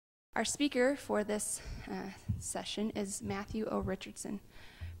Our speaker for this session is Matthew O. Richardson.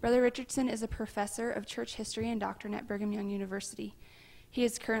 Brother Richardson is a professor of church history and doctrine at Brigham Young University. He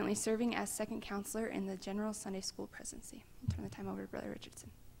is currently serving as second counselor in the General Sunday School Presidency. I'll turn the time over to Brother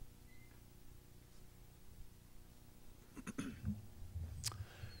Richardson.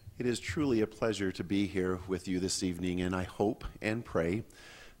 It is truly a pleasure to be here with you this evening, and I hope and pray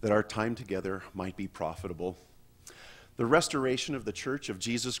that our time together might be profitable. The restoration of the Church of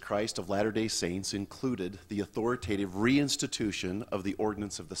Jesus Christ of Latter-day Saints included the authoritative reinstitution of the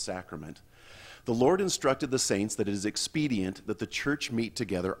ordinance of the sacrament. The Lord instructed the saints that it is expedient that the church meet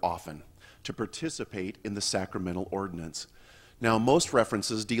together often to participate in the sacramental ordinance. Now, most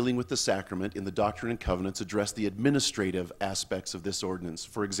references dealing with the sacrament in the Doctrine and Covenants address the administrative aspects of this ordinance.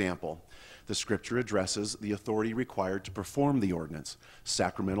 For example, the Scripture addresses the authority required to perform the ordinance,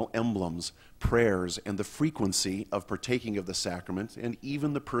 sacramental emblems, prayers, and the frequency of partaking of the sacrament, and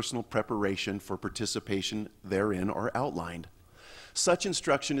even the personal preparation for participation therein are outlined. Such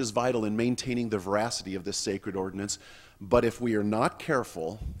instruction is vital in maintaining the veracity of this sacred ordinance, but if we are not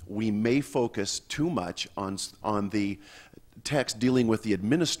careful, we may focus too much on the text dealing with the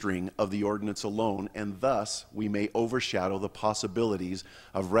administering of the ordinance alone, and thus we may overshadow the possibilities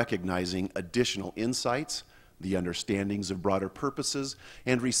of recognizing additional insights, the understandings of broader purposes,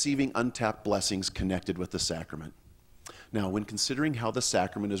 and receiving untapped blessings connected with the sacrament. Now, when considering how the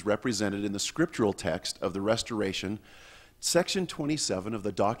sacrament is represented in the scriptural text of the Restoration, Section 27 of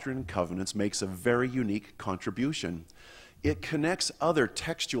the Doctrine and Covenants makes a very unique contribution. It connects other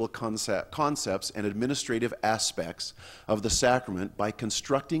textual concepts and administrative aspects of the sacrament by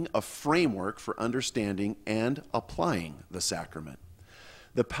constructing a framework for understanding and applying the sacrament.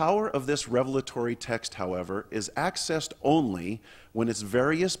 The power of this revelatory text, however, is accessed only when its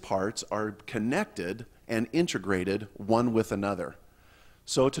various parts are connected and integrated one with another.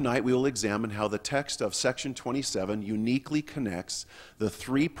 So tonight we will examine how the text of Section 27 uniquely connects the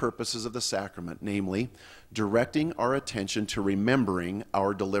three purposes of the sacrament, namely, directing our attention to remembering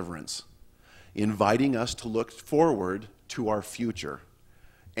our deliverance, inviting us to look forward to our future,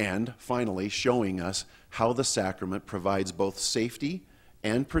 and finally showing us how the sacrament provides both safety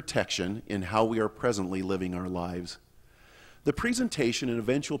and protection in how we are presently living our lives. The presentation and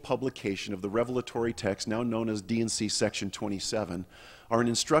eventual publication of the revelatory text, now known as D&C Section 27, are an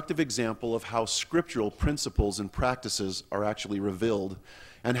instructive example of how scriptural principles and practices are actually revealed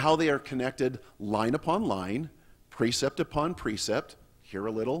and how they are connected line upon line, precept upon precept, here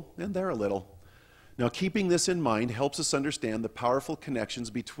a little and there a little. Now, keeping this in mind helps us understand the powerful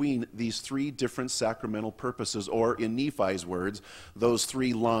connections between these three different sacramental purposes, or in Nephi's words, those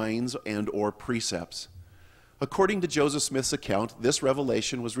three lines and or precepts. According to Joseph Smith's account, this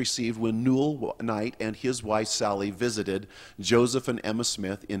revelation was received when Newell Knight and his wife Sally visited Joseph and Emma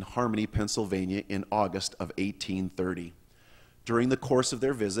Smith in Harmony, Pennsylvania in August of 1830. During the course of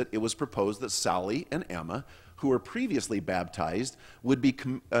their visit, it was proposed that Sally and Emma, who were previously baptized, would be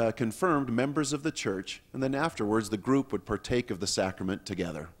confirmed members of the church, and then afterwards the group would partake of the sacrament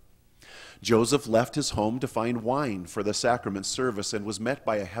together. Joseph left his home to find wine for the sacrament service and was met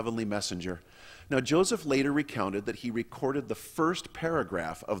by a heavenly messenger. Now, Joseph later recounted that he recorded the first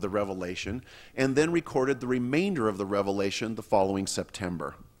paragraph of the revelation and then recorded the remainder of the revelation the following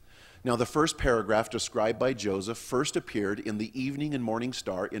September. Now, the first paragraph described by Joseph first appeared in the Evening and Morning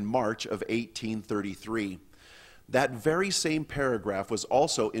Star in March of 1833. That very same paragraph was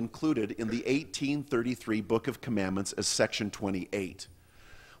also included in the 1833 Book of Commandments as Section 28.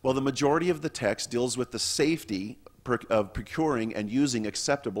 While the majority of the text deals with the safety of procuring and using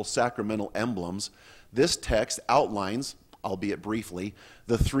acceptable sacramental emblems, this text outlines, albeit briefly,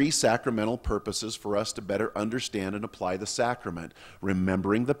 the three sacramental purposes for us to better understand and apply the sacrament: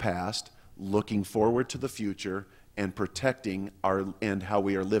 remembering the past, looking forward to the future, and protecting how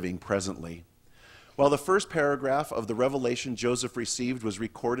we are living presently. While the first paragraph of the revelation Joseph received was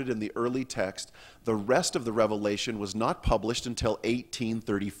recorded in the early text, the rest of the revelation was not published until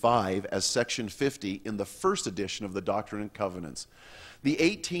 1835 as Section 50 in the first edition of the Doctrine and Covenants. The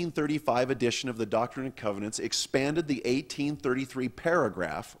 1835 edition of the Doctrine and Covenants expanded the 1833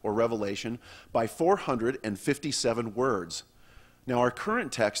 paragraph, or revelation, by 457 words. Now, our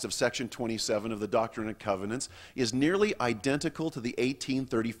current text of Section 27 of the Doctrine and Covenants is nearly identical to the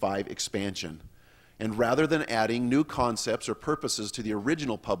 1835 expansion. And rather than adding new concepts or purposes to the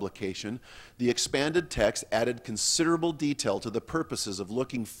original publication, the expanded text added considerable detail to the purposes of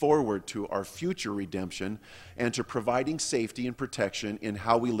looking forward to our future redemption and to providing safety and protection in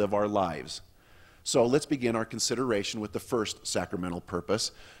how we live our lives. So let's begin our consideration with the first sacramental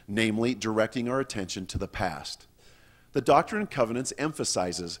purpose, namely directing our attention to the past. The Doctrine and Covenants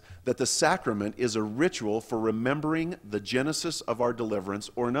emphasizes that the sacrament is a ritual for remembering the genesis of our deliverance,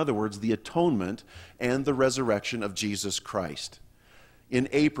 or in other words, the atonement and the resurrection of Jesus Christ. In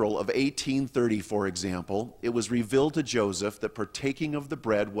April of 1830, for example, it was revealed to Joseph that partaking of the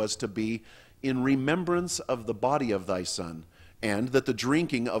bread was to be in remembrance of the body of thy Son, and that the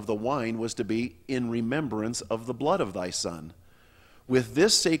drinking of the wine was to be in remembrance of the blood of thy Son. With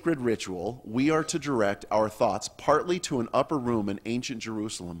this sacred ritual, we are to direct our thoughts partly to an upper room in ancient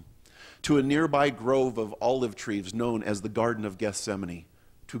Jerusalem, to a nearby grove of olive trees known as the Garden of Gethsemane,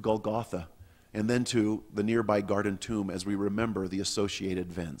 to Golgotha, and then to the nearby garden tomb as we remember the associated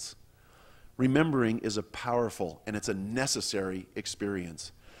events. Remembering is a powerful and it's a necessary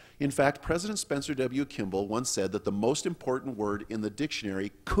experience. In fact, President Spencer W. Kimball once said that the most important word in the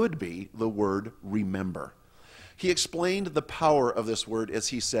dictionary could be the word remember. He explained the power of this word as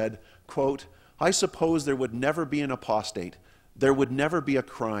he said, quote, "I suppose there would never be an apostate, there would never be a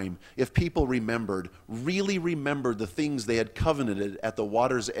crime if people remembered, really remembered the things they had covenanted at the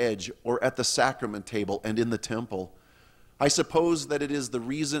water's edge or at the sacrament table and in the temple. I suppose that is the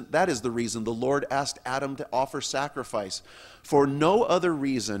reason the Lord asked Adam to offer sacrifice, for no other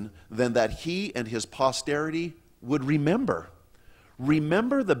reason than that he and his posterity would remember.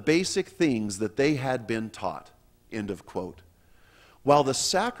 Remember the basic things that they had been taught." End of quote. While the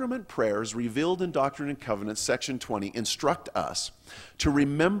sacrament prayers revealed in Doctrine and Covenants, section 20, instruct us to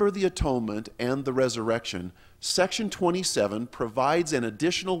remember the atonement and the resurrection, section 27 provides an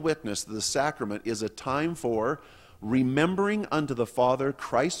additional witness that the sacrament is a time for remembering unto the Father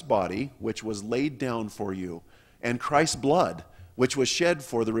Christ's body, which was laid down for you, and Christ's blood, which was shed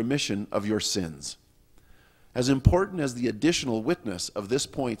for the remission of your sins. As important as the additional witness of this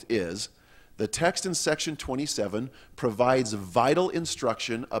point is, the text in section 27 provides vital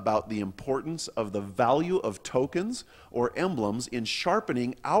instruction about the importance of the value of tokens or emblems in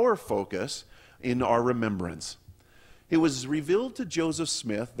sharpening our focus in our remembrance. It was revealed to Joseph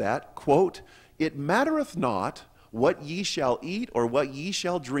Smith that, quote, "It mattereth not what ye shall eat or what ye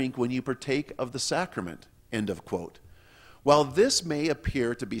shall drink when ye partake of the sacrament," end of quote. While this may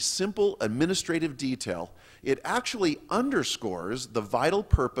appear to be simple administrative detail, it actually underscores the vital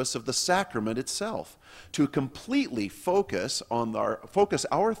purpose of the sacrament itself, to completely focus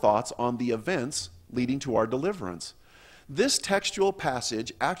our thoughts on the events leading to our deliverance. This textual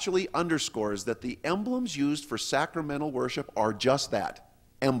passage actually underscores that the emblems used for sacramental worship are just that,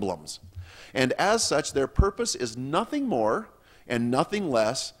 emblems. And as such, their purpose is nothing more and nothing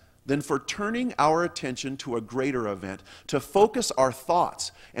less than for turning our attention to a greater event, to focus our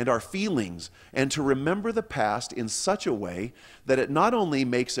thoughts and our feelings, and to remember the past in such a way that it not only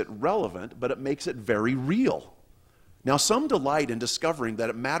makes it relevant, but it makes it very real. Now, some delight in discovering that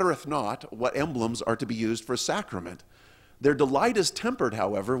it mattereth not what emblems are to be used for sacrament. Their delight is tempered,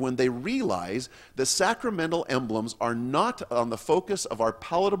 however, when they realize that sacramental emblems are not on the focus of our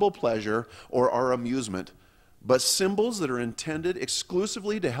palatable pleasure or our amusement, but symbols that are intended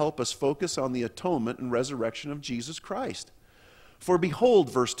exclusively to help us focus on the atonement and resurrection of Jesus Christ. For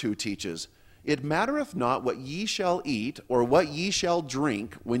behold, verse 2 teaches, "It mattereth not what ye shall eat or what ye shall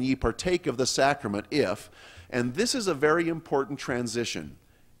drink when ye partake of the sacrament if," and this is a very important transition,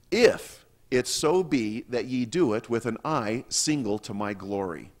 "if it so be that ye do it with an eye single to my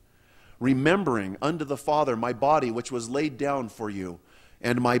glory, remembering unto the Father my body which was laid down for you,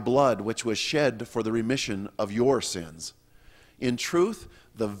 and my blood which was shed for the remission of your sins." In truth,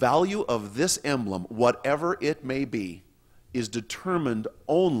 the value of this emblem, whatever it may be, is determined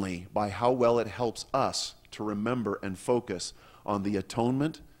only by how well it helps us to remember and focus on the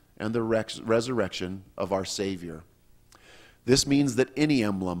atonement and the resurrection of our Savior. This means that any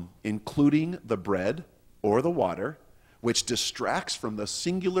emblem, including the bread or the water, which distracts from the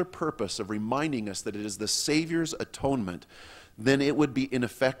singular purpose of reminding us that it is the Savior's atonement, then it would be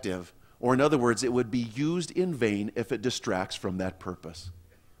ineffective, or in other words, it would be used in vain if it distracts from that purpose.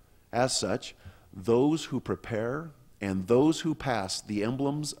 As such, those who prepare and those who pass the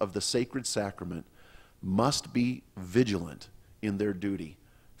emblems of the sacred sacrament must be vigilant in their duty,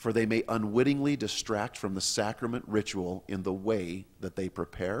 for they may unwittingly distract from the sacrament ritual in the way that they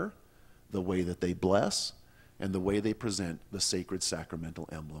prepare, the way that they bless, and the way they present the sacred sacramental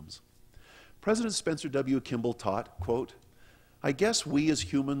emblems. President Spencer W. Kimball taught, quote, "I guess we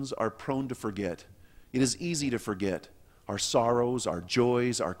as humans are prone to forget. It is easy to forget. Our sorrows, our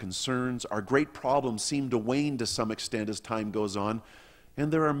joys, our concerns, our great problems seem to wane to some extent as time goes on,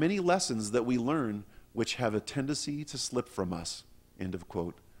 and there are many lessons that we learn which have a tendency to slip from us." End of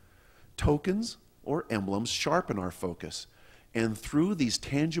quote. Tokens or emblems sharpen our focus, and through these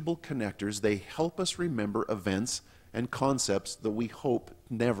tangible connectors, they help us remember events and concepts that we hope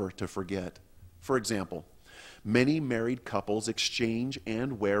never to forget. For example, many married couples exchange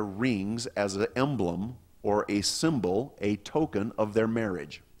and wear rings as an emblem or a symbol, a token of their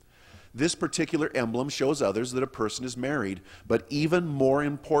marriage. This particular emblem shows others that a person is married, but even more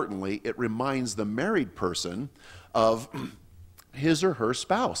importantly, it reminds the married person of his or her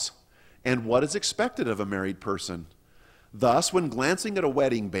spouse and what is expected of a married person. Thus, when glancing at a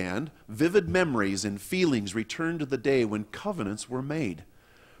wedding band, vivid memories and feelings return to the day when covenants were made.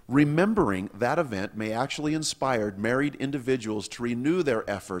 Remembering that event may actually inspire married individuals to renew their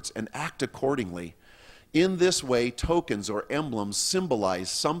efforts and act accordingly. In this way, tokens or emblems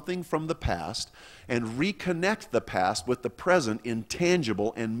symbolize something from the past and reconnect the past with the present in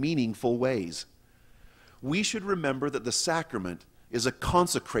tangible and meaningful ways. We should remember that the sacrament is a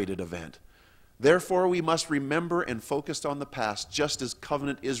consecrated event. Therefore, we must remember and focus on the past just as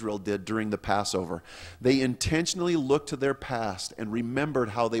covenant Israel did during the Passover. They intentionally looked to their past and remembered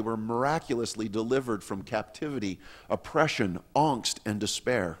how they were miraculously delivered from captivity, oppression, angst, and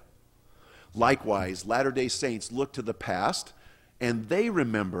despair. Likewise, Latter-day Saints look to the past and they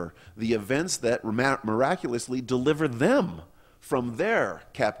remember the events that miraculously delivered them from their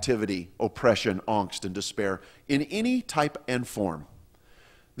captivity, oppression, angst, and despair in any type and form.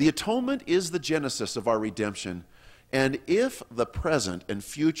 The atonement is the genesis of our redemption, and if the present and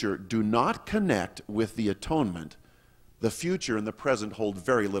future do not connect with the atonement, the future and the present hold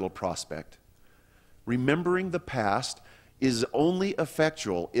very little prospect. Remembering the past is only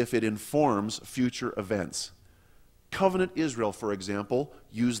effectual if it informs future events. Covenant Israel, for example,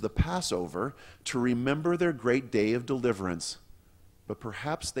 used the Passover to remember their great day of deliverance. But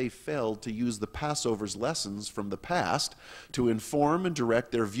perhaps they failed to use the Passover's lessons from the past to inform and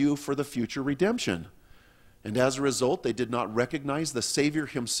direct their view for the future redemption. And as a result, they did not recognize the Savior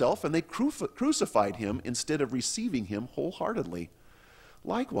himself, and they crucified him instead of receiving him wholeheartedly.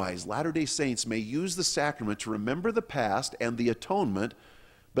 Likewise, Latter-day Saints may use the sacrament to remember the past and the atonement,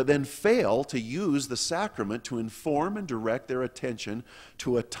 but then fail to use the sacrament to inform and direct their attention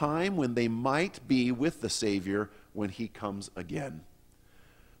to a time when they might be with the Savior when he comes again.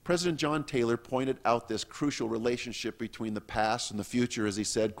 President John Taylor pointed out this crucial relationship between the past and the future as he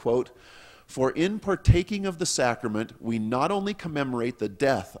said, quote, "For in partaking of the sacrament, we not only commemorate the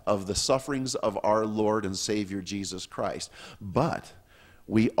death of the sufferings of our Lord and Savior Jesus Christ, but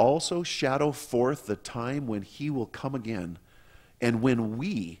we also shadow forth the time when he will come again, and when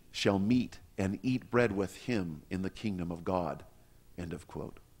we shall meet and eat bread with him in the kingdom of God." End of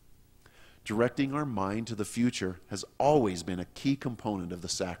quote. Directing our mind to the future has always been a key component of the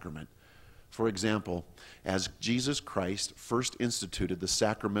sacrament. For example, as Jesus Christ first instituted the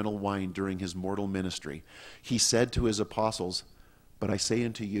sacramental wine during his mortal ministry, he said to his apostles, "But I say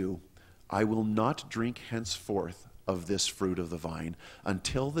unto you, I will not drink henceforth of this fruit of the vine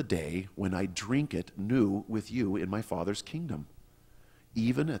until the day when I drink it new with you in my Father's kingdom."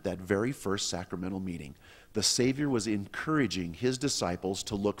 Even at that very first sacramental meeting, the Savior was encouraging his disciples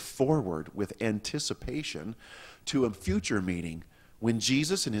to look forward with anticipation to a future meeting when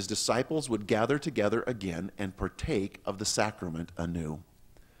Jesus and his disciples would gather together again and partake of the sacrament anew.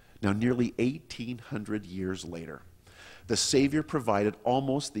 Now, nearly 1,800 years later, the Savior provided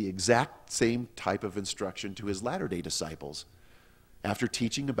almost the exact same type of instruction to his latter-day disciples. After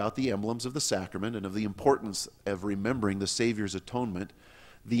teaching about the emblems of the sacrament and of the importance of remembering the Savior's atonement,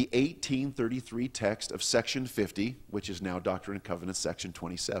 the 1833 text of section 50, which is now Doctrine and Covenants section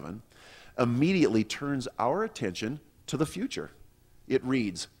 27, immediately turns our attention to the future. It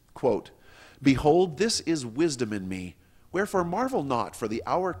reads, quote, "Behold, this is wisdom in me. Wherefore marvel not, for the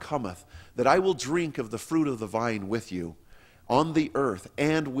hour cometh that I will drink of the fruit of the vine with you on the earth,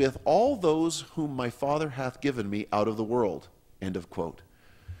 and with all those whom my Father hath given me out of the world." End of quote.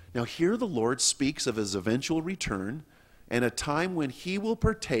 Now here the Lord speaks of his eventual return and a time when he will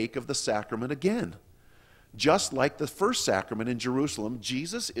partake of the sacrament again. Just like the first sacrament in Jerusalem,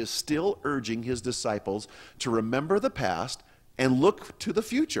 Jesus is still urging his disciples to remember the past and look to the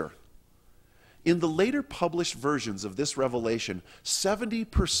future. In the later published versions of this revelation,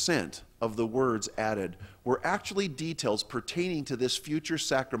 70% of the words added were actually details pertaining to this future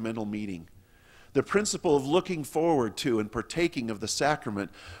sacramental meeting. The principle of looking forward to and partaking of the sacrament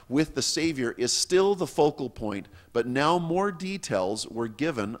with the Savior is still the focal point, but now more details were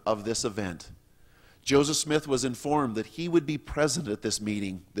given of this event. Joseph Smith was informed that he would be present at this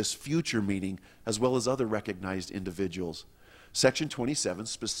meeting, this future meeting, as well as other recognized individuals. Section 27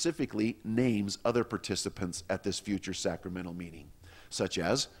 specifically names other participants at this future sacramental meeting, such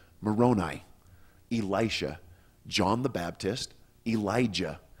as Moroni, Elisha, John the Baptist,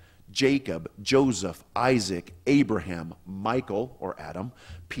 Elijah, Jacob, Joseph, Isaac, Abraham, Michael, or Adam,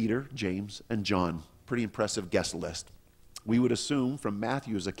 Peter, James, and John. Pretty impressive guest list. We would assume from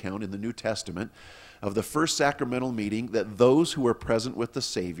Matthew's account in the New Testament of the first sacramental meeting that those who were present with the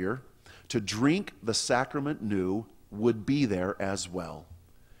Savior to drink the sacrament new would be there as well.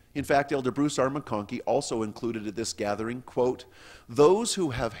 In fact, Elder Bruce R. McConkie also included at this gathering, quote, those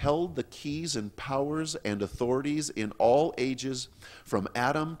who have held the keys and powers and authorities in all ages from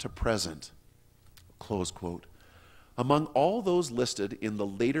Adam to present, close quote. Among all those listed in the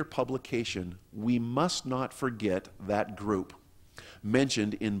later publication, we must not forget that group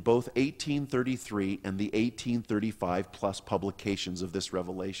mentioned in both 1833 and the 1835 plus publications of this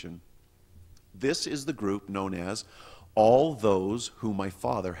revelation. This is the group known as all those whom my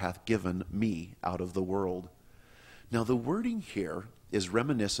Father hath given me out of the world. Now the wording here is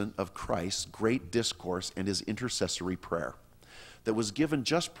reminiscent of Christ's great discourse and his intercessory prayer that was given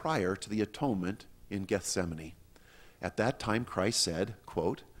just prior to the atonement in Gethsemane. At that time Christ said,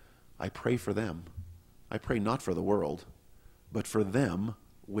 quote, I pray for them. I pray not for the world, but for them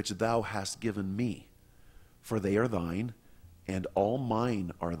which thou hast given me. For they are thine, and all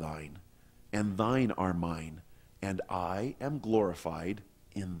mine are thine, and thine are mine, and I am glorified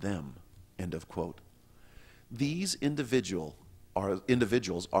in them. End of quote. These individuals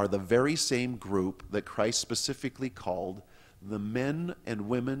are the very same group that Christ specifically called the men and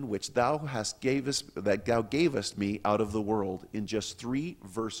women which thou gavest me out of the world in just 3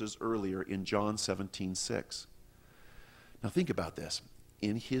 verses earlier in John 17:6. Now think about this.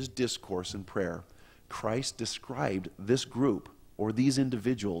 In his discourse and prayer, Christ described this group or these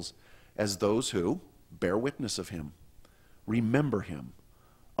individuals as those who bear witness of him, remember him,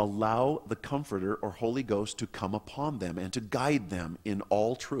 allow the Comforter or Holy Ghost to come upon them and to guide them in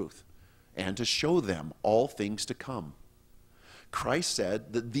all truth and to show them all things to come. Christ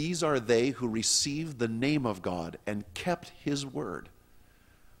said that these are they who received the name of God and kept his word.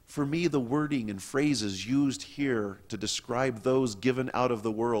 For me, the wording and phrases used here to describe those given out of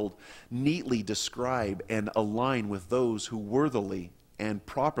the world neatly describe and align with those who worthily and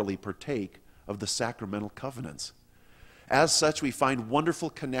properly partake of the sacramental covenants. As such, we find wonderful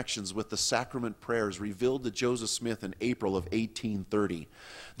connections with the sacrament prayers revealed to Joseph Smith in April of 1830.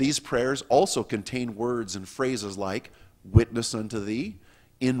 These prayers also contain words and phrases like, witness unto thee,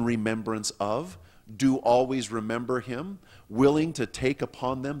 in remembrance of, do always remember him, willing to take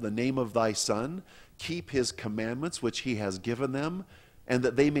upon them the name of thy Son, keep his commandments which he has given them, and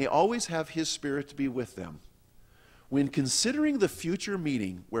that they may always have his Spirit to be with them. When considering the future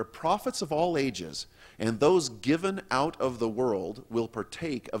meeting where prophets of all ages and those given out of the world will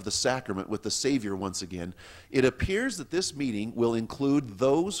partake of the sacrament with the Savior once again, it appears that this meeting will include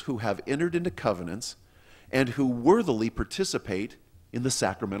those who have entered into covenants and who worthily participate in the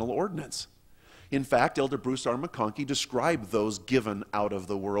sacramental ordinance. In fact, Elder Bruce R. McConkie described those given out of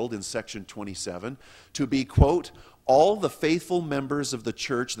the world in section 27 to be, quote, all the faithful members of the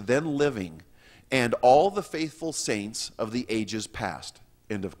church then living and all the faithful saints of the ages past,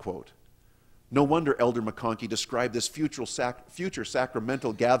 end of quote. No wonder Elder McConkie described this future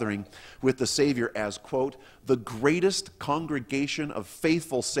sacramental gathering with the Savior as, quote, the greatest congregation of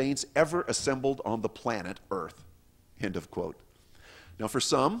faithful saints ever assembled on the planet Earth, end of quote. Now for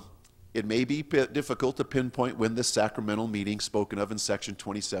some, it may be difficult to pinpoint when this sacramental meeting spoken of in section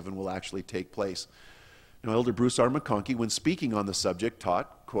 27 will actually take place. Now, Elder Bruce R. McConkie, when speaking on the subject,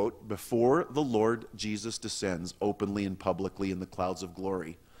 taught, quote, before the Lord Jesus descends openly and publicly in the clouds of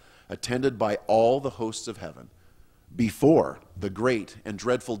glory, attended by all the hosts of heaven, before the great and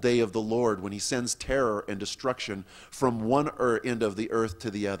dreadful day of the Lord when he sends terror and destruction from one end of the earth to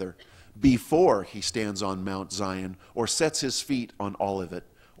the other, before he stands on Mount Zion or sets his feet on Olivet,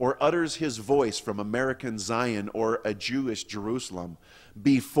 or utters his voice from American Zion or a Jewish Jerusalem,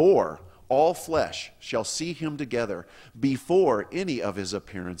 before all flesh shall see him together, before any of his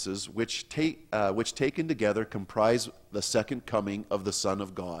appearances, which taken together comprise the second coming of the Son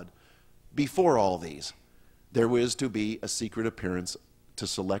of God. Before all these, there was to be a secret appearance to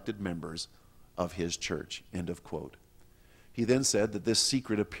selected members of his church, end of quote. He then said that this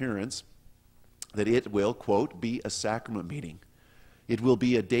secret appearance, that it will, quote, be a sacrament meeting. It will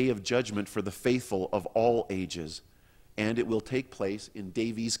be a day of judgment for the faithful of all ages, and it will take place in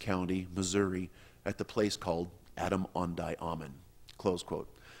Davies County, Missouri, at the place called Adam-on-Dy-Ammon, close quote.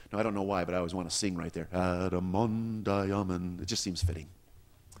 Now, I don't know why, but I always want to sing right there. Adam-on-Dy-Ammon. It just seems fitting.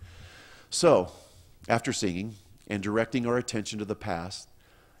 So, after singing and directing our attention to the past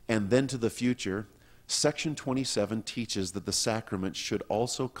and then to the future, section 27 teaches that the sacrament should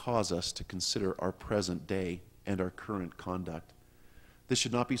also cause us to consider our present day and our current conduct. This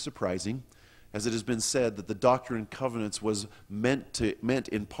should not be surprising, as it has been said that the Doctrine and Covenants was meant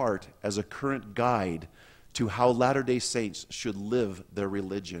in part as a current guide to how Latter-day Saints should live their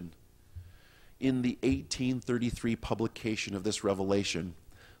religion. In the 1833 publication of this revelation,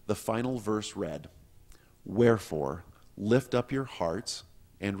 the final verse read, "Wherefore, lift up your hearts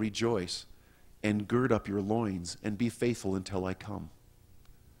and rejoice, and gird up your loins, and be faithful until I come."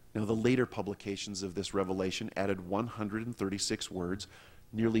 Now, the later publications of this revelation added 136 words,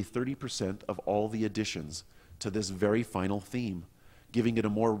 nearly 30% of all the additions to this very final theme, giving it a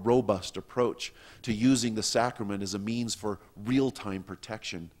more robust approach to using the sacrament as a means for real-time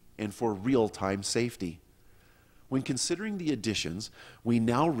protection and for real-time safety. When considering the additions, we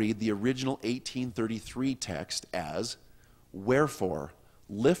now read the original 1833 text as, "Wherefore,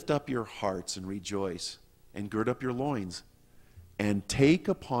 lift up your hearts and rejoice, and gird up your loins, and take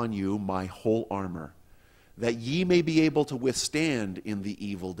upon you my whole armor, that ye may be able to withstand in the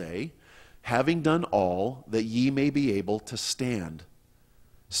evil day, having done all, that ye may be able to stand."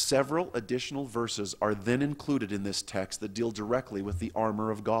 Several additional verses are then included in this text that deal directly with the armor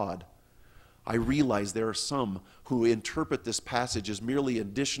of God. I realize there are some who interpret this passage as merely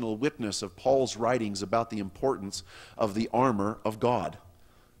additional witness of Paul's writings about the importance of the armor of God.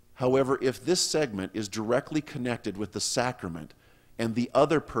 However, if this segment is directly connected with the sacrament and the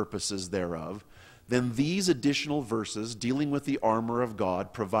other purposes thereof, then these additional verses dealing with the armor of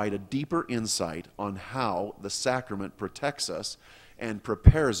God provide a deeper insight on how the sacrament protects us and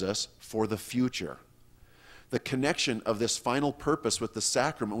prepares us for the future. The connection of this final purpose with the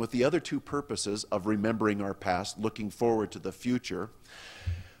sacrament, with the other two purposes of remembering our past, looking forward to the future,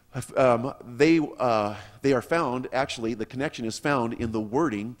 they are found, actually, the connection is found in the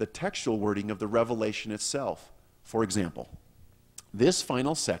wording, the textual wording of the revelation itself. For example, this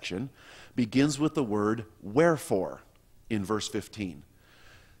final section begins with the word "wherefore" in verse 15.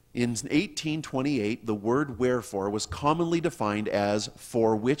 In 1828, the word "wherefore" was commonly defined as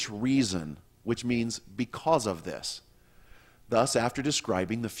 "for which reason," which means because of this. Thus, after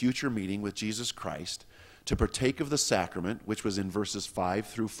describing the future meeting with Jesus Christ to partake of the sacrament, which was in verses 5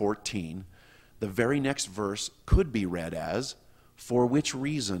 through 14, the very next verse could be read as "for which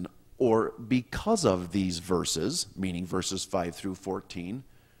reason," or "because of these verses," meaning verses 5 through 14,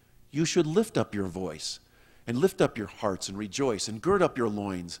 "you should lift up your voice, and lift up your hearts, and rejoice, and gird up your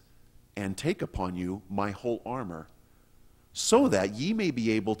loins, and take upon you my whole armor, so that ye may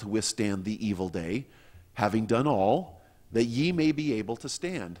be able to withstand the evil day, having done all, that ye may be able to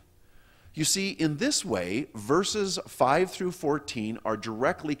stand." You see, in this way, verses 5 through 14 are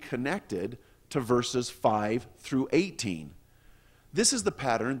directly connected to verses 5 through 18. This is the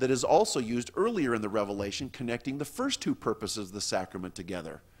pattern that is also used earlier in the Revelation, connecting the first two purposes of the sacrament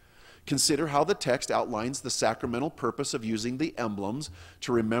together. Consider how the text outlines the sacramental purpose of using the emblems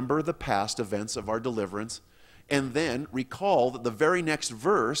to remember the past events of our deliverance, and then recall that the very next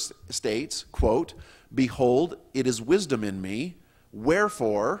verse states, quote, "Behold, it is wisdom in me,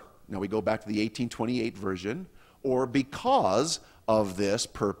 wherefore," now we go back to the 1828 version, or "because of this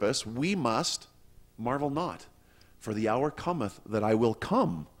purpose we must marvel not, for the hour cometh that I will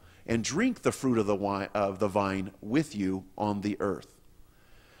come and drink the fruit of the vine with you on the earth."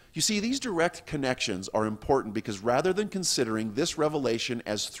 You see, these direct connections are important because rather than considering this revelation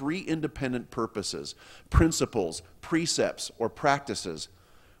as three independent purposes, principles, precepts, or practices,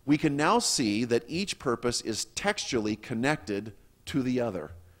 we can now see that each purpose is textually connected to the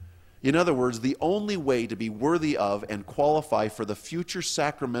other. In other words, the only way to be worthy of and qualify for the future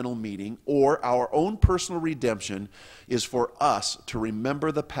sacramental meeting or our own personal redemption is for us to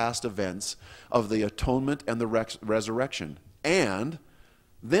remember the past events of the atonement and the resurrection, and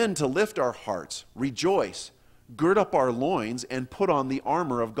then to lift our hearts, rejoice, gird up our loins, and put on the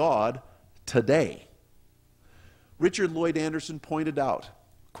armor of God today. Richard Lloyd Anderson pointed out,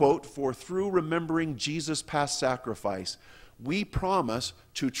 quote, "For through remembering Jesus' past sacrifice, we promise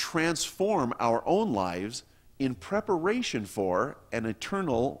to transform our own lives in preparation for an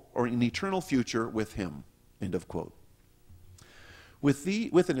eternal future with Him." End of quote. With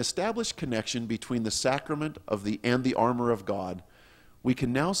an established connection between the sacrament and the armor of God, we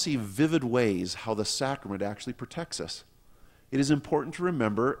can now see vivid ways how the sacrament actually protects us. It is important to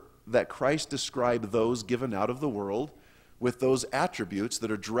remember that Christ described those given out of the world with those attributes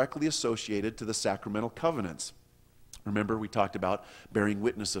that are directly associated to the sacramental covenants. Remember, we talked about bearing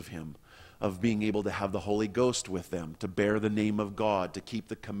witness of Him, of being able to have the Holy Ghost with them, to bear the name of God, to keep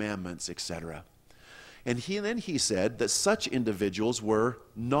the commandments, etc. And then he said that such individuals were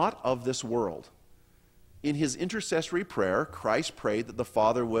not of this world. In his intercessory prayer, Christ prayed that the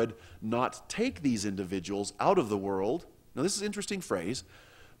Father would not take these individuals out of the world, Now this is an interesting phrase,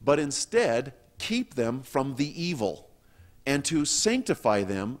 but instead keep them from the evil, and to sanctify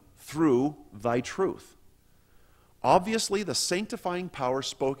them through thy truth. Obviously, the sanctifying power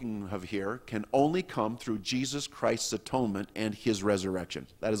spoken of here can only come through Jesus Christ's atonement and his resurrection.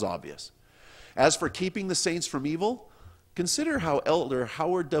 That is obvious. As for keeping the saints from evil, consider how Elder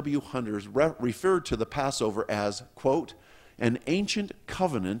Howard W. Hunter referred to the Passover as, quote, an ancient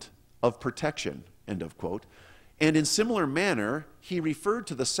covenant of protection, end of quote. And in similar manner, he referred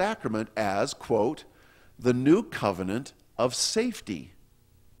to the sacrament as, quote, the new covenant of safety,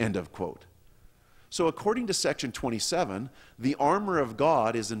 end of quote. So according to section 27, the armor of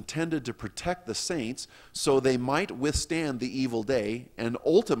God is intended to protect the saints so they might withstand the evil day and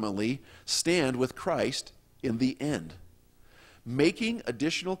ultimately stand with Christ in the end. Making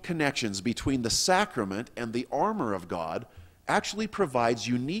additional connections between the sacrament and the armor of God actually provides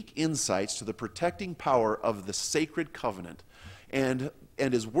unique insights to the protecting power of the sacred covenant and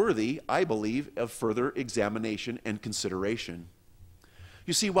is worthy, I believe, of further examination and consideration.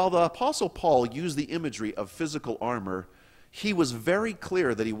 You see, while the Apostle Paul used the imagery of physical armor, he was very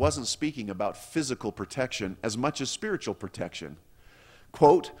clear that he wasn't speaking about physical protection as much as spiritual protection.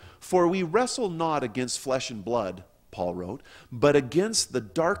 Quote, for we wrestle not against flesh and blood, Paul wrote, but against the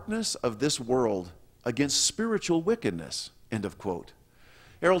darkness of this world, against spiritual wickedness, end of quote.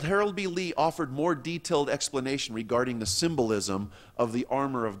 Harold B. Lee offered more detailed explanation regarding the symbolism of the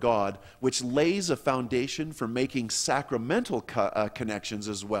armor of God, which lays a foundation for making sacramental connections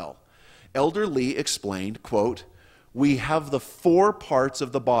as well. Elder Lee explained, quote, we have the four parts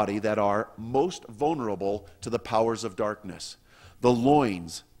of the body that are most vulnerable to the powers of darkness. The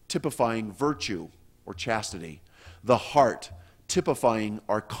loins, typifying virtue or chastity. The heart, typifying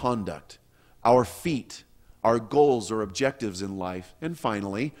our conduct. Our feet, our goals or objectives in life, and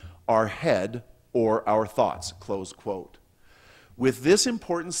finally, our head or our thoughts, close quote. With this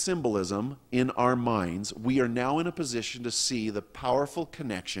important symbolism in our minds, we are now in a position to see the powerful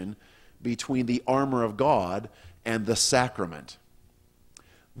connection between the armor of God and the sacrament.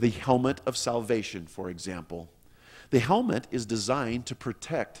 The helmet of salvation, for example. The helmet is designed to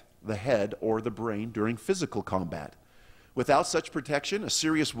protect the head or the brain during physical combat. Without such protection, a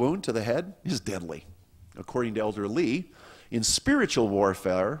serious wound to the head is deadly. According to Elder Lee, in spiritual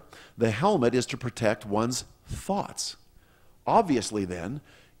warfare, the helmet is to protect one's thoughts. Obviously, then,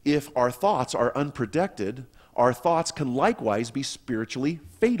 if our thoughts are unprotected, our thoughts can likewise be spiritually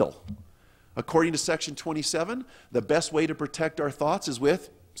fatal. According to section 27, the best way to protect our thoughts is with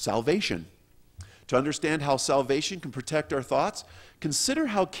salvation. To understand how salvation can protect our thoughts, consider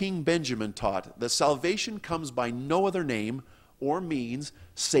how King Benjamin taught that salvation comes by no other name or means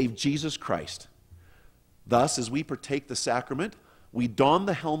save Jesus Christ. Thus, as we partake the sacrament, we don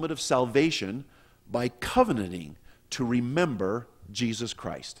the helmet of salvation by covenanting to remember Jesus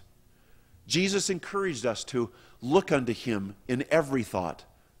Christ. Jesus encouraged us to look unto him in every thought,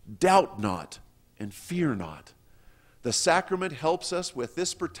 doubt not, and fear not. The sacrament helps us with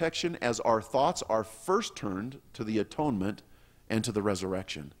this protection as our thoughts are first turned to the atonement and to the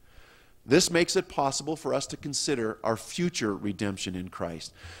resurrection. This makes it possible for us to consider our future redemption in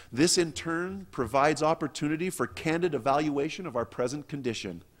Christ. This, in turn, provides opportunity for candid evaluation of our present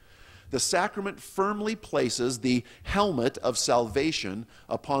condition. The sacrament firmly places the helmet of salvation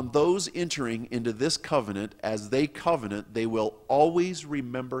upon those entering into this covenant. As they covenant, they will always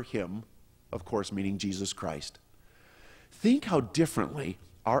remember him, of course, meaning Jesus Christ. Think how differently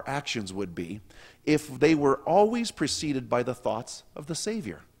our actions would be if they were always preceded by the thoughts of the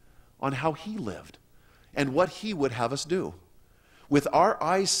Savior on how he lived and what he would have us do. With our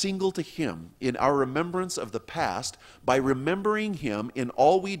eyes single to him in our remembrance of the past, by remembering him in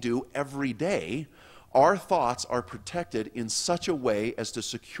all we do every day, our thoughts are protected in such a way as to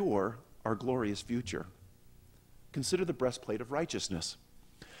secure our glorious future. Consider the breastplate of righteousness.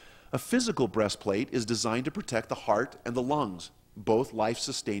 A physical breastplate is designed to protect the heart and the lungs, both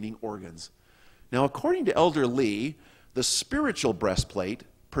life-sustaining organs. Now, according to Elder Lee, the spiritual breastplate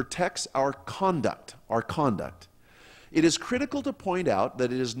protects our conduct. It is critical to point out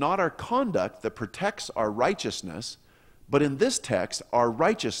that it is not our conduct that protects our righteousness, but in this text, our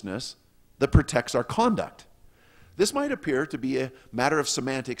righteousness that protects our conduct. This might appear to be a matter of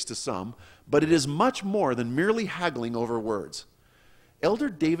semantics to some, but it is much more than merely haggling over words. Elder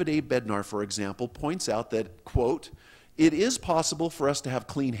David A. Bednar, for example, points out that, quote, it is possible for us to have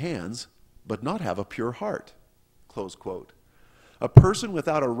clean hands, but not have a pure heart, close quote. A person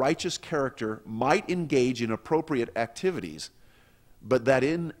without a righteous character might engage in appropriate activities, but that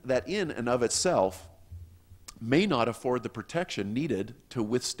in and of itself may not afford the protection needed to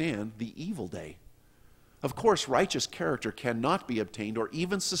withstand the evil day. Of course, righteous character cannot be obtained or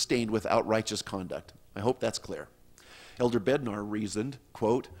even sustained without righteous conduct. I hope that's clear. Elder Bednar reasoned,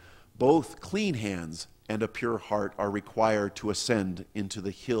 quote, both clean hands and a pure heart are required to ascend into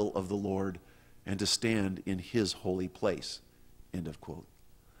the hill of the Lord and to stand in his holy place, end of quote.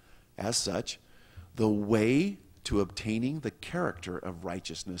 As such, the way to obtaining the character of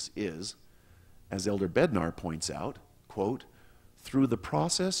righteousness is, as Elder Bednar points out, quote, through the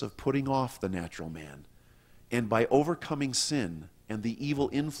process of putting off the natural man, and by overcoming sin and the evil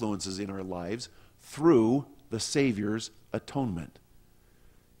influences in our lives through the Savior's atonement.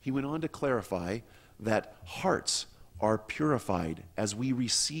 He went on to clarify that hearts are purified as we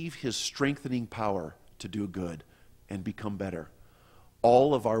receive his strengthening power to do good and become better.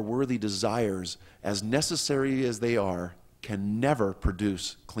 All of our worthy desires, as necessary as they are, can never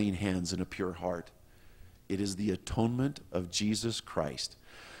produce clean hands and a pure heart. It is the atonement of Jesus Christ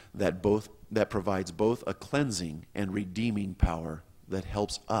that provides both a cleansing and redeeming power that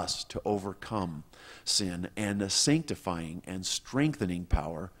helps us to overcome sin, and a sanctifying and strengthening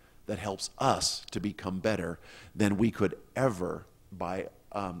power that helps us to become better than we could ever by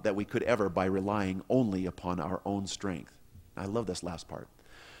relying only upon our own strength. I love this last part.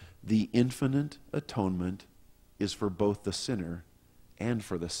 The infinite atonement is for both the sinner and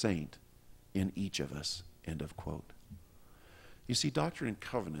for the saint in each of us, end of quote. You see, Doctrine and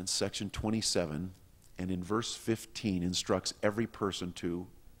Covenants, section 27, and in verse 15 instructs every person to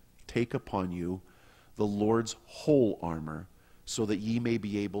take upon you the Lord's whole armor, so that ye may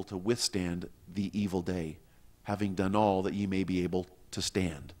be able to withstand the evil day, having done all that ye may be able to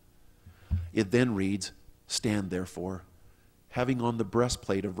stand. It then reads, stand therefore, having on the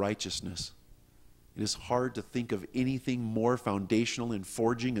breastplate of righteousness. It is hard to think of anything more foundational in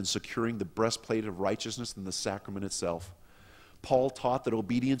forging and securing the breastplate of righteousness than the sacrament itself. Paul taught that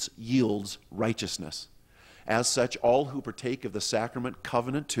obedience yields righteousness. As such, all who partake of the sacrament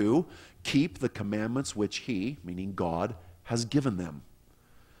covenant to keep the commandments which he, meaning God, has given them.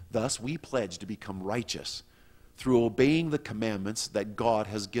 Thus, we pledge to become righteous through obeying the commandments that God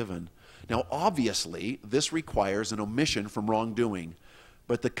has given. Now, obviously, this requires an omission from wrongdoing,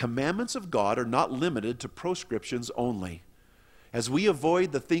 but the commandments of God are not limited to proscriptions only. As we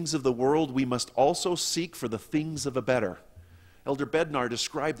avoid the things of the world, we must also seek for the things of a better. Elder Bednar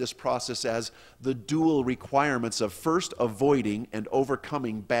described this process as the dual requirements of first avoiding and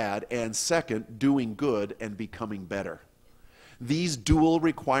overcoming bad, and second, doing good and becoming better. These dual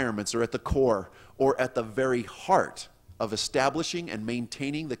requirements are at the core, or at the very heart, of establishing and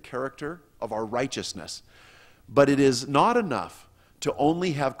maintaining the character of our righteousness. But it is not enough to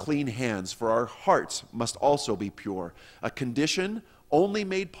only have clean hands, for our hearts must also be pure, a condition only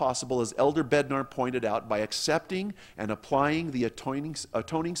made possible, as Elder Bednar pointed out, by accepting and applying the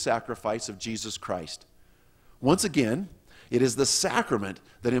atoning sacrifice of Jesus Christ. Once again, it is the sacrament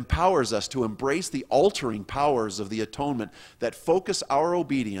that empowers us to embrace the altering powers of the atonement that focus our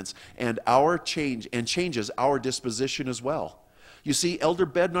obedience and changes our disposition as well. You see, Elder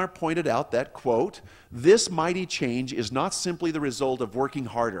Bednar pointed out that, quote, this mighty change is not simply the result of working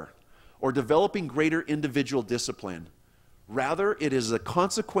harder or developing greater individual discipline. Rather, it is a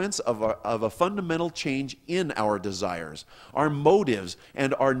consequence of a fundamental change in our desires, our motives,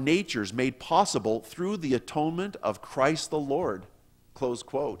 and our natures made possible through the atonement of Christ the Lord. Close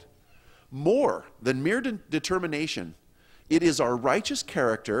quote. More than mere determination, it is our righteous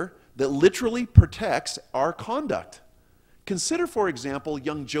character that literally protects our conduct. Consider, for example,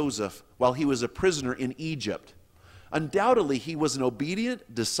 young Joseph while he was a prisoner in Egypt. Undoubtedly, he was an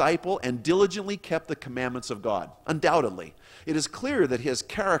obedient disciple and diligently kept the commandments of God. Undoubtedly. It is clear that his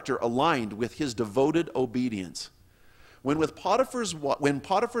character aligned with his devoted obedience. When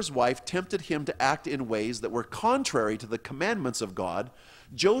Potiphar's wife tempted him to act in ways that were contrary to the commandments of God,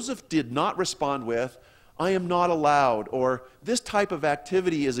 Joseph did not respond with, I am not allowed, or this type of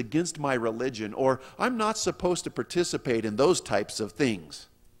activity is against my religion, or I'm not supposed to participate in those types of things.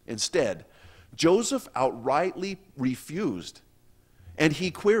 Instead, Joseph outrightly refused, and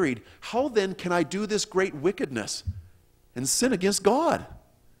he queried, how then can I do this great wickedness and sin against God?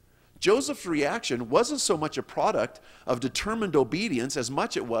 Joseph's reaction wasn't so much a product of determined obedience as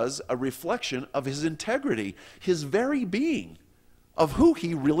much it was a reflection of his integrity, his very being, of who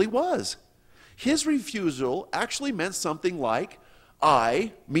he really was. His refusal actually meant something like,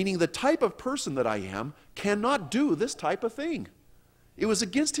 I, meaning the type of person that I am, cannot do this type of thing. It was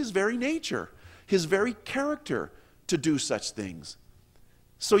against his very nature, his very character, to do such things.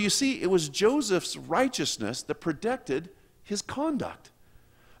 So you see, it was Joseph's righteousness that protected his conduct.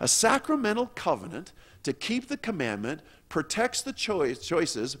 A sacramental covenant to keep the commandment protects the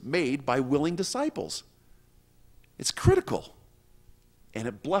choices made by willing disciples. It's critical, and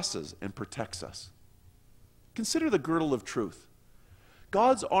it blesses and protects us. Consider the girdle of truth.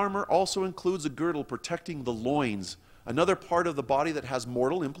 God's armor also includes a girdle protecting the loins, another part of the body that has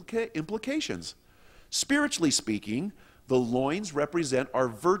mortal implications. Spiritually speaking, the loins represent our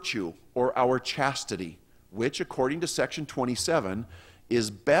virtue or our chastity, which, according to section 27,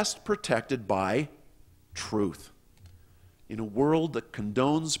 is best protected by truth. In a world that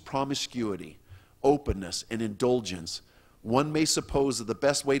condones promiscuity, openness, and indulgence, one may suppose that the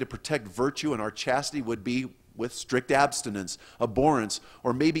best way to protect virtue and our chastity would be with strict abstinence, abhorrence,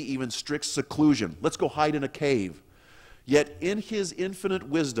 or maybe even strict seclusion. Let's go hide in a cave. Yet in his infinite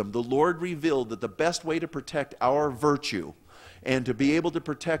wisdom, the Lord revealed that the best way to protect our virtue and to be able to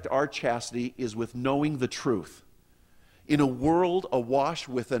protect our chastity is with knowing the truth. In a world awash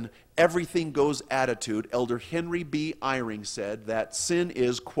with an everything goes attitude, Elder Henry B. Eyring said that sin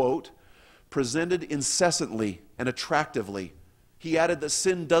is, quote, presented incessantly and attractively. He added that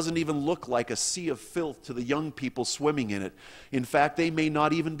sin doesn't even look like a sea of filth to the young people swimming in it. In fact, they may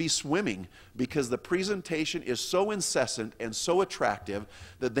not even be swimming because the presentation is so incessant and so attractive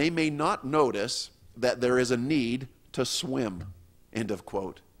that they may not notice that there is a need to swim, end of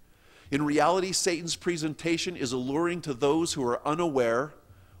quote. In reality, Satan's presentation is alluring to those who are unaware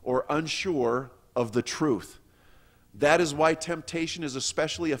or unsure of the truth. That is why temptation is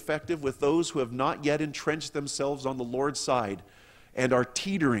especially effective with those who have not yet entrenched themselves on the Lord's side and are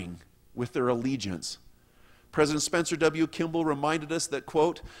teetering with their allegiance. President Spencer W. Kimball reminded us that,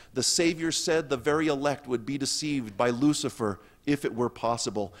 quote, the Savior said the very elect would be deceived by Lucifer if it were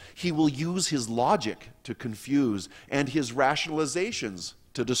possible. He will use his logic to confuse and his rationalizations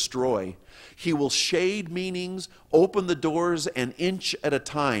to destroy. He will shade meanings, open the doors an inch at a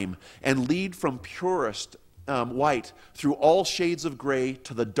time, and lead from purest white through all shades of gray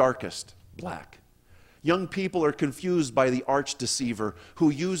to the darkest black. Young people are confused by the arch deceiver who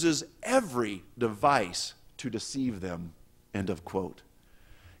uses every device to deceive them, end of quote.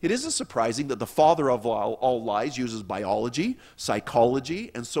 It isn't surprising that the father of all lies uses biology, psychology,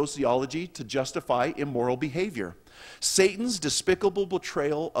 and sociology to justify immoral behavior. Satan's despicable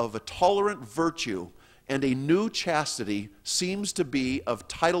betrayal of a tolerant virtue and a new chastity seems to be of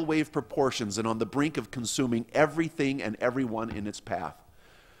tidal wave proportions and on the brink of consuming everything and everyone in its path.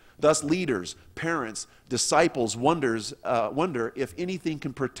 Thus, leaders, parents, disciples wonder if anything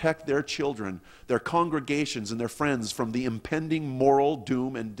can protect their children, their congregations, and their friends from the impending moral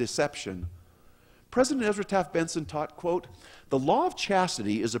doom and deception. President Ezra Taft Benson taught, quote, the law of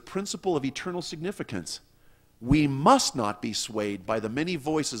chastity is a principle of eternal significance. We must not be swayed by the many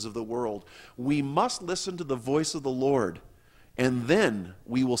voices of the world. We must listen to the voice of the Lord, and then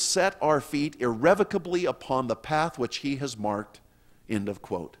we will set our feet irrevocably upon the path which he has marked, end of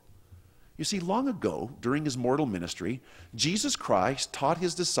quote. You see, long ago, during his mortal ministry, Jesus Christ taught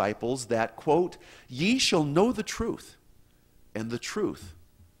his disciples that, quote, ye shall know the truth, and the truth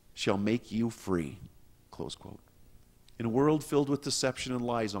shall make you free, close quote. In a world filled with deception and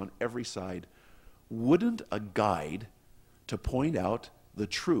lies on every side, wouldn't a guide to point out the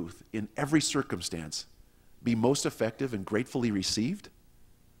truth in every circumstance be most effective and gratefully received?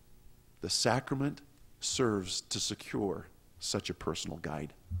 The sacrament serves to secure such a personal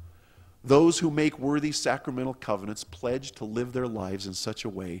guide. Those who make worthy sacramental covenants pledge to live their lives in such a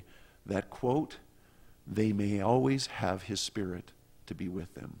way that, quote, they may always have his Spirit to be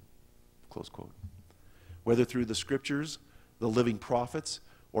with them, close quote. Whether through the scriptures, the living prophets,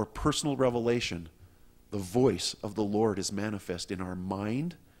 or personal revelation, the voice of the Lord is manifest in our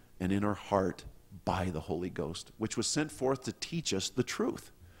mind and in our heart by the Holy Ghost, which was sent forth to teach us the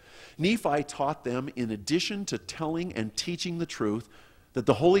truth. Nephi taught them, in addition to telling and teaching the truth, that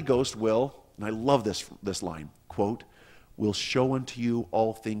the Holy Ghost will, and I love this line, quote, will show unto you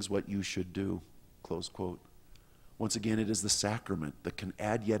all things what you should do, close quote. Once again, it is the sacrament that can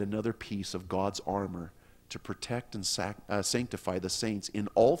add yet another piece of God's armor to protect and sanctify the saints in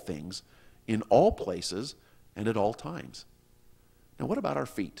all things, in all places, and at all times. Now, what about our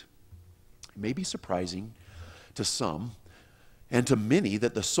feet? It may be surprising to some and to many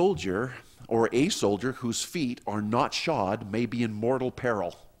that the soldier or a soldier whose feet are not shod may be in mortal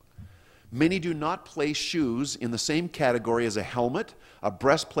peril. Many do not place shoes in the same category as a helmet, a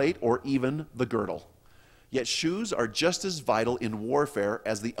breastplate, or even the girdle. Yet shoes are just as vital in warfare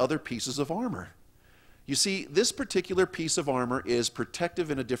as the other pieces of armor. You see, this particular piece of armor is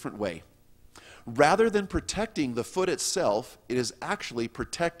protective in a different way. Rather than protecting the foot itself, it is actually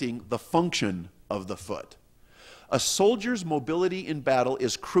protecting the function of the foot. A soldier's mobility in battle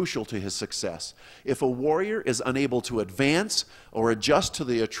is crucial to his success. If a warrior is unable to advance or adjust to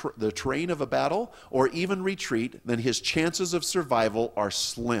the terrain of a battle or even retreat, then his chances of survival are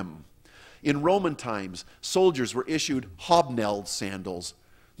slim. In Roman times, soldiers were issued hobnailed sandals.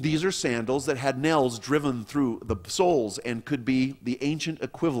 These are sandals that had nails driven through the soles and could be the ancient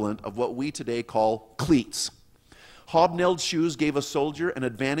equivalent of what we today call cleats. Hobnailed shoes gave a soldier an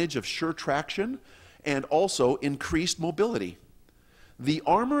advantage of sure traction and also increased mobility. The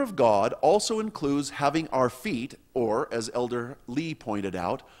armor of God also includes having our feet, or as Elder Lee pointed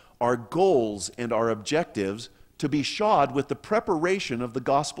out, our goals and our objectives to be shod with the preparation of the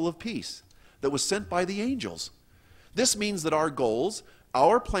gospel of peace that was sent by the angels. This means that our goals,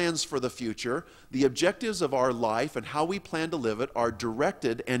 our plans for the future, the objectives of our life and how we plan to live it are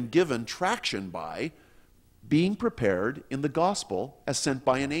directed and given traction by being prepared in the gospel as sent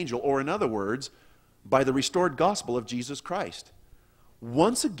by an angel, or in other words, by the restored gospel of Jesus Christ.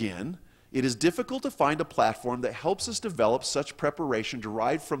 Once again, it is difficult to find a platform that helps us develop such preparation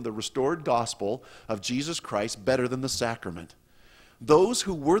derived from the restored gospel of Jesus Christ better than the sacrament. Those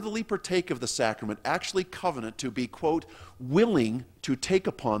who worthily partake of the sacrament actually covenant to be, quote, willing to take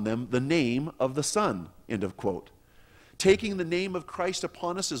upon them the name of the Son, end of quote. Taking the name of Christ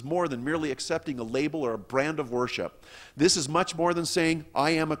upon us is more than merely accepting a label or a brand of worship. This is much more than saying,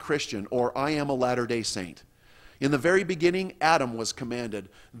 I am a Christian or I am a Latter-day Saint. In the very beginning, Adam was commanded,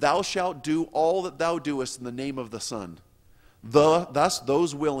 thou shalt do all that thou doest in the name of the Son. Thus,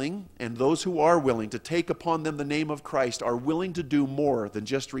 those willing and those who are willing to take upon them the name of Christ are willing to do more than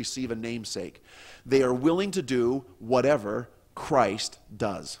just receive a namesake. They are willing to do whatever Christ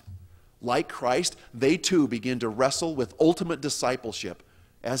does. Like Christ, they too begin to wrestle with ultimate discipleship,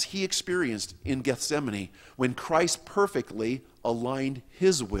 as he experienced in Gethsemane when Christ perfectly aligned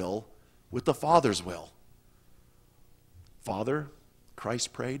his will with the Father's will. Father,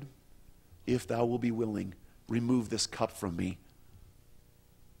 Christ prayed, if thou wilt be willing, remove this cup from me.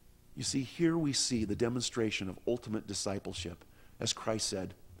 You see, here we see the demonstration of ultimate discipleship. As Christ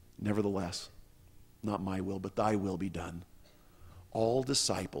said, nevertheless, not my will, but thy will be done. All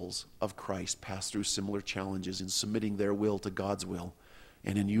disciples of Christ pass through similar challenges in submitting their will to God's will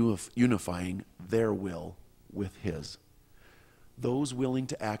and in unifying their will with his. Those willing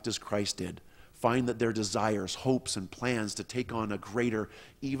to act as Christ did find that their desires, hopes, and plans to take on a greater,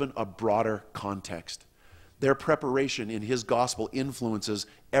 even a broader context. Their preparation in his gospel influences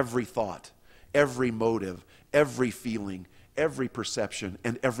every thought, every motive, every feeling, every perception,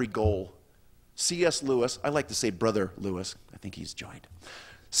 and every goal. C.S. Lewis, I like to say Brother Lewis, I think he's joined.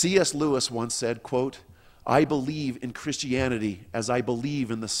 C.S. Lewis once said, quote, I believe in Christianity as I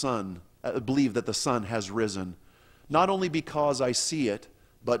believe in the sun, believe that the sun has risen, not only because I see it,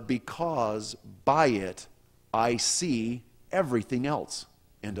 but because by it I see everything else,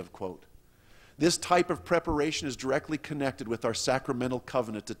 end of quote. This type of preparation is directly connected with our sacramental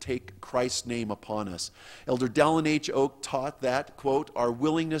covenant to take Christ's name upon us. Elder Dallin H. Oak taught that, quote, our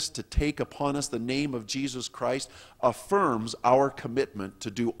willingness to take upon us the name of Jesus Christ affirms our commitment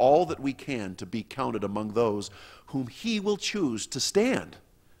to do all that we can to be counted among those whom he will choose to stand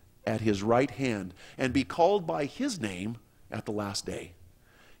at his right hand and be called by his name at the last day.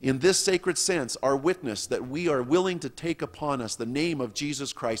 In this sacred sense, our witness that we are willing to take upon us the name of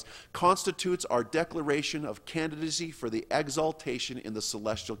Jesus Christ constitutes our declaration of candidacy for the exaltation in the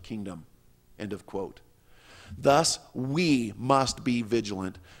celestial kingdom. End of quote. Thus, we must be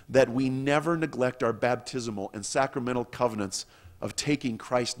vigilant that we never neglect our baptismal and sacramental covenants of taking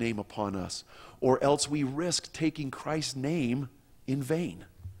Christ's name upon us, or else we risk taking Christ's name in vain.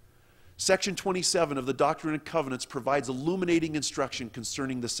 Section 27 of the Doctrine and Covenants provides illuminating instruction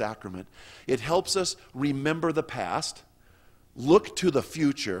concerning the sacrament. It helps us remember the past, look to the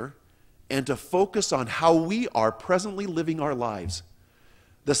future, and to focus on how we are presently living our lives.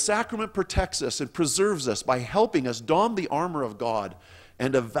 The sacrament protects us and preserves us by helping us don the armor of God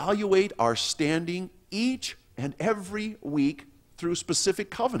and evaluate our standing each and every week through specific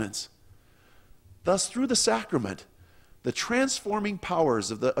covenants. Thus, through the sacrament, the transforming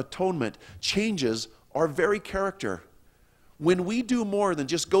powers of the atonement changes our very character. When we do more than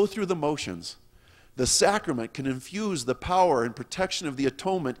just go through the motions, the sacrament can infuse the power and protection of the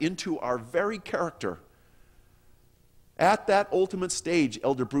atonement into our very character. At that ultimate stage,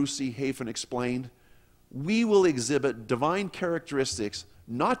 Elder Bruce C. Hafen explained, we will exhibit divine characteristics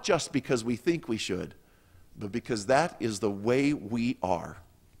not just because we think we should, but because that is the way we are.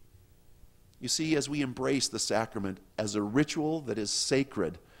 You see, as we embrace the sacrament as a ritual that is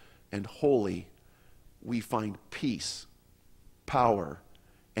sacred and holy, we find peace, power,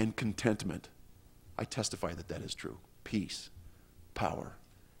 and contentment. I testify that that is true. Peace, power,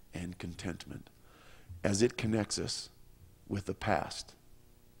 and contentment as it connects us with the past,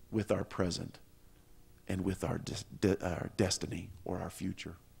 with our present, and with our destiny or our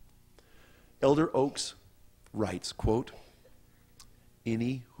future. Elder Oakes writes, quote,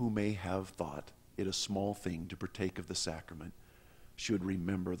 "Any who may have thought it a small thing to partake of the sacrament should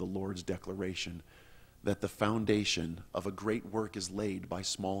remember the Lord's declaration that the foundation of a great work is laid by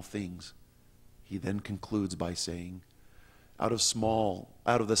small things." He then concludes by saying, out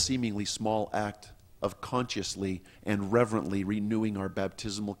of the seemingly small act of consciously and reverently renewing our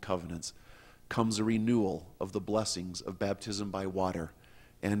baptismal covenants comes a renewal of the blessings of baptism by water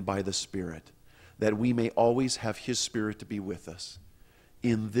and by the Spirit, that we may always have His Spirit to be with us.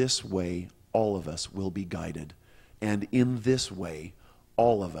 In this way, all of us will be guided, and in this way,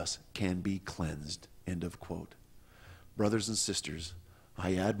 all of us can be cleansed. End of quote. Brothers and sisters,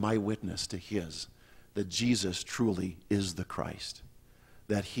 I add my witness to his that Jesus truly is the Christ,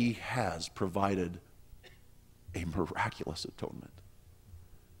 that He has provided a miraculous atonement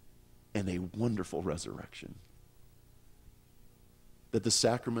and a wonderful resurrection, that the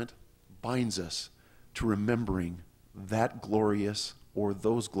sacrament binds us to remembering that glorious or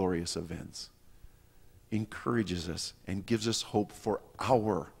those glorious events, encourages us and gives us hope for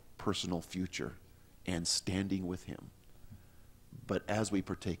our personal future and standing with Him. But as we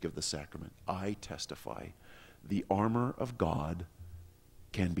partake of the sacrament, I testify the armor of God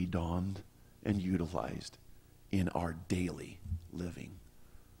can be donned and utilized in our daily living.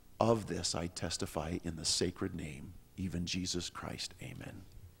 Of this I testify in the sacred name, even Jesus Christ. Amen.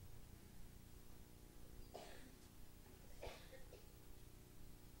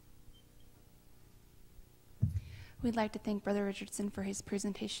 We'd like to thank Brother Richardson for his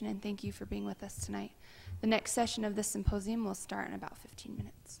presentation and thank you for being with us tonight. The next session of this symposium will start in about 15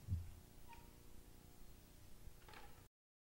 minutes.